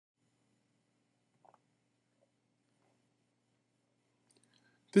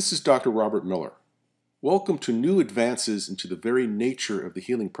This is Dr. Robert Miller. Welcome to new advances into the very nature of the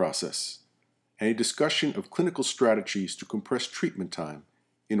healing process and a discussion of clinical strategies to compress treatment time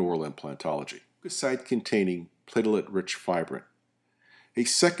in oral implantology. Leukocyte-containing platelet rich fibrin, a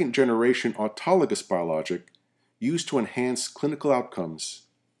second-generation autologous biologic used to enhance clinical outcomes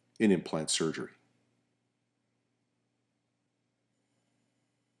in implant surgery.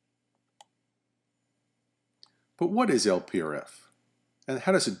 But what is L-PRF? And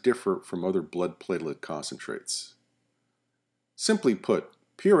how does it differ from other blood platelet concentrates? Simply put,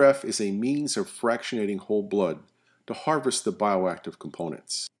 PRF is a means of fractionating whole blood to harvest the bioactive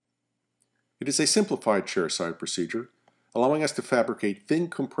components. It is a simplified chairside procedure, allowing us to fabricate thin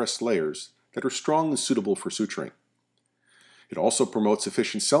compressed layers that are strong and suitable for suturing. It also promotes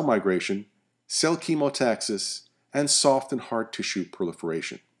efficient cell migration, cell chemotaxis, and soft and hard tissue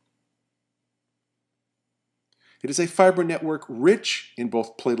proliferation. It is a fibrin network rich in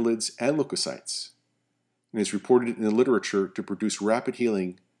both platelets and leukocytes, and is reported in the literature to produce rapid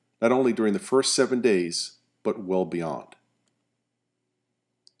healing not only during the first 7 days, but well beyond.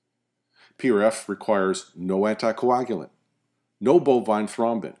 PRF requires no anticoagulant, no bovine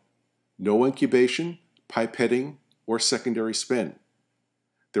thrombin, no incubation, pipetting, or secondary spin.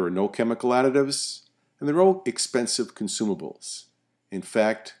 There are no chemical additives, and there are no expensive consumables. In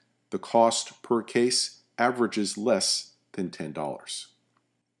fact, the cost per case averages less than $10.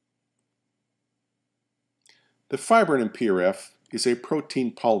 The fibrin in PRF is a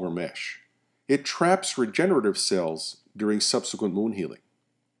protein polymer mesh. It traps regenerative cells during subsequent wound healing.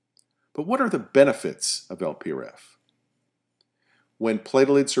 But what are the benefits of L-PRF? When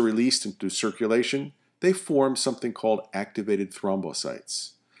platelets are released into circulation, they form something called activated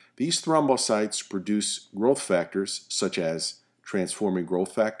thrombocytes. These thrombocytes produce growth factors such as transforming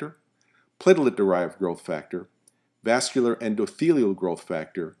growth factor, platelet-derived growth factor, vascular endothelial growth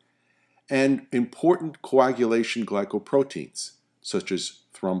factor, and important coagulation glycoproteins such as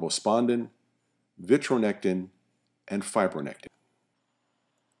thrombospondin, vitronectin, and fibronectin.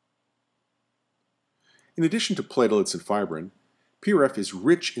 In addition to platelets and fibrin, PRF is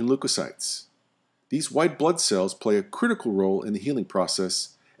rich in leukocytes. These white blood cells play a critical role in the healing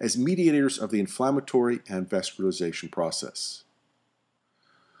process as mediators of the inflammatory and vascularization process.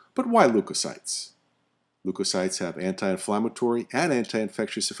 But why leukocytes? Leukocytes have anti-inflammatory and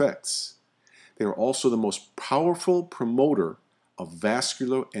anti-infectious effects. They are also the most powerful promoter of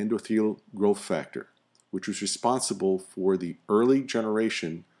vascular endothelial growth factor, which is responsible for the early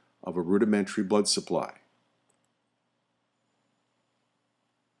generation of a rudimentary blood supply.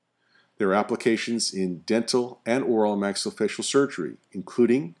 There are applications in dental and oral and maxillofacial surgery,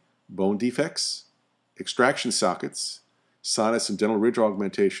 including bone defects, extraction sockets, sinus and dental ridge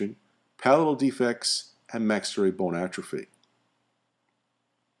augmentation, palatal defects, and maxillary bone atrophy.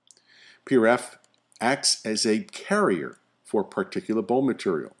 PRF acts as a carrier for particulate bone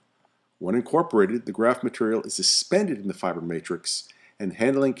material. When incorporated, the graft material is suspended in the fibrin matrix, and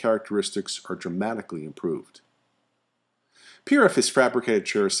handling characteristics are dramatically improved. PRF is fabricated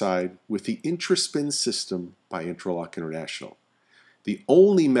chairside with the Intra-Spin system by Intra-Lock International, the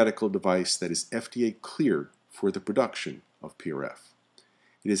only medical device that is FDA cleared for the production of PRF.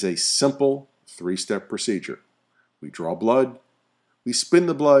 It is a simple 3-step procedure. We draw blood, we spin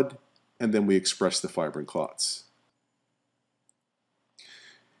the blood, and then we express the fibrin clots.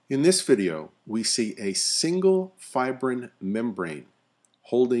 In this video, we see a single fibrin membrane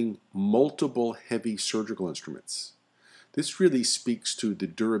holding multiple heavy surgical instruments. This really speaks to the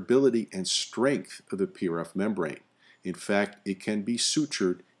durability and strength of the PRF membrane. In fact, it can be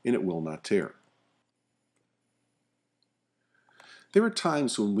sutured and it will not tear. There are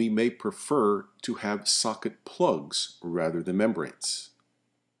times when we may prefer to have socket plugs rather than membranes.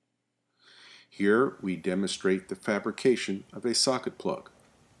 Here we demonstrate the fabrication of a socket plug.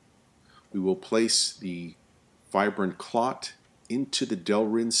 We will place the fibrin clot into the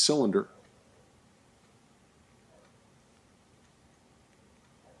Delrin cylinder,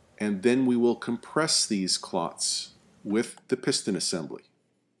 and then we will compress these clots with the piston assembly.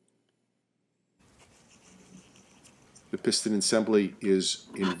 The piston assembly is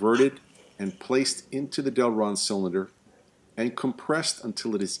inverted and placed into the Delrin cylinder and compressed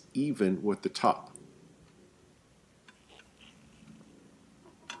until it is even with the top.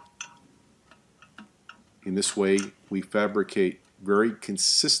 In this way, we fabricate very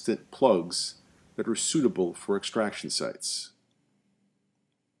consistent plugs that are suitable for extraction sites.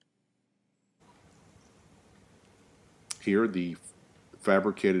 Here, the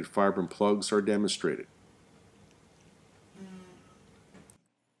fabricated fibrin plugs are demonstrated.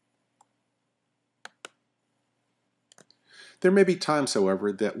 There may be times,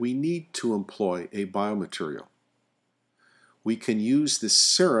 however, that we need to employ a biomaterial. We can use this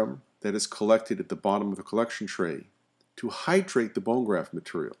serum that is collected at the bottom of the collection tray to hydrate the bone graft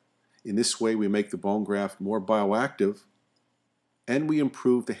material. In this way, we make the bone graft more bioactive and we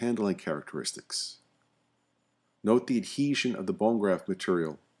improve the handling characteristics. Note the adhesion of the bone graft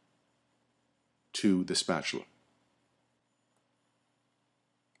material to the spatula.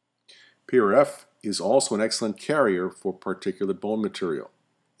 PRF is also an excellent carrier for particulate bone material.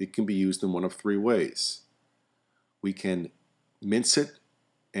 It can be used in one of three ways. We can mince it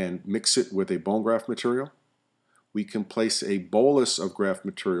and mix it with a bone graft material. We can place a bolus of graft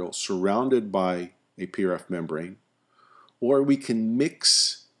material surrounded by a PRF membrane, or we can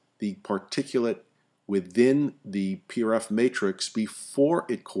mix the particulate within the PRF matrix before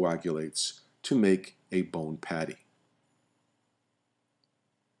it coagulates to make a bone patty.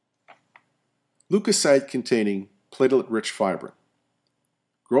 Leukocyte-containing platelet rich fibrin.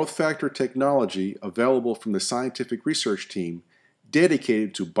 Growth factor technology available from the scientific research team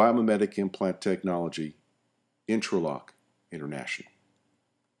dedicated to biomimetic implant technology, Intra-Lock International.